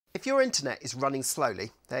If your internet is running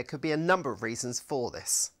slowly, there could be a number of reasons for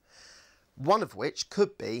this. One of which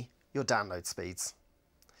could be your download speeds.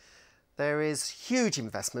 There is huge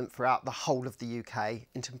investment throughout the whole of the UK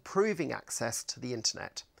into improving access to the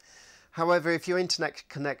internet. However, if your internet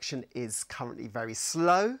connection is currently very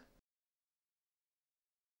slow,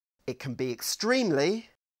 it can be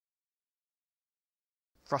extremely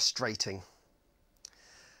frustrating.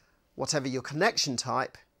 Whatever your connection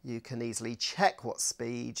type, you can easily check what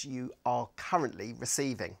speed you are currently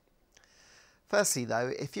receiving. Firstly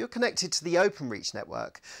though, if you're connected to the Openreach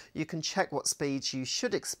network, you can check what speeds you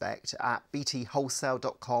should expect at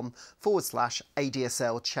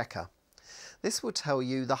btwholesale.com/ADSL checker. This will tell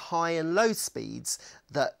you the high and low speeds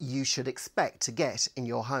that you should expect to get in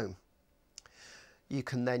your home. You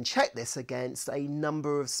can then check this against a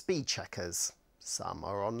number of speed checkers. Some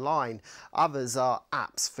are online, others are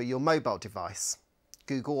apps for your mobile device.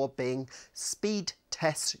 Google or Bing Speed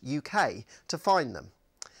Test UK to find them.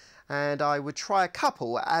 And I would try a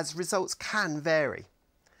couple as results can vary.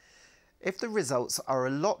 If the results are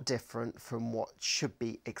a lot different from what should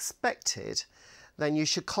be expected, then you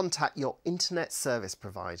should contact your internet service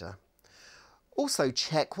provider. Also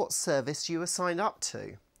check what service you are signed up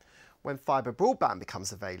to. When fibre broadband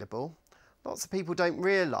becomes available, lots of people don't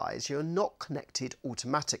realise you're not connected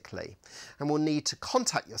automatically and will need to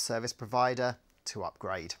contact your service provider to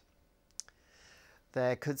upgrade.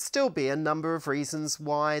 There could still be a number of reasons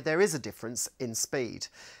why there is a difference in speed,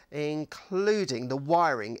 including the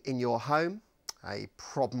wiring in your home, a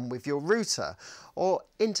problem with your router, or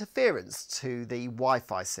interference to the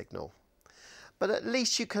Wi-Fi signal. But at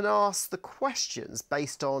least you can ask the questions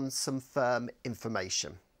based on some firm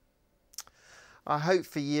information. I hope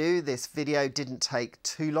for you this video didn't take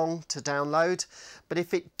too long to download, but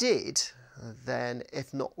if it did, then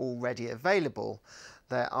if not already available,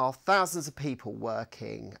 there are thousands of people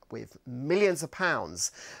working with millions of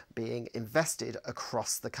pounds being invested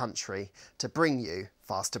across the country to bring you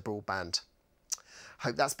faster broadband.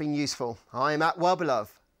 Hope that's been useful. I'm Matt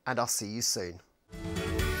Wellbeloved and I'll see you soon.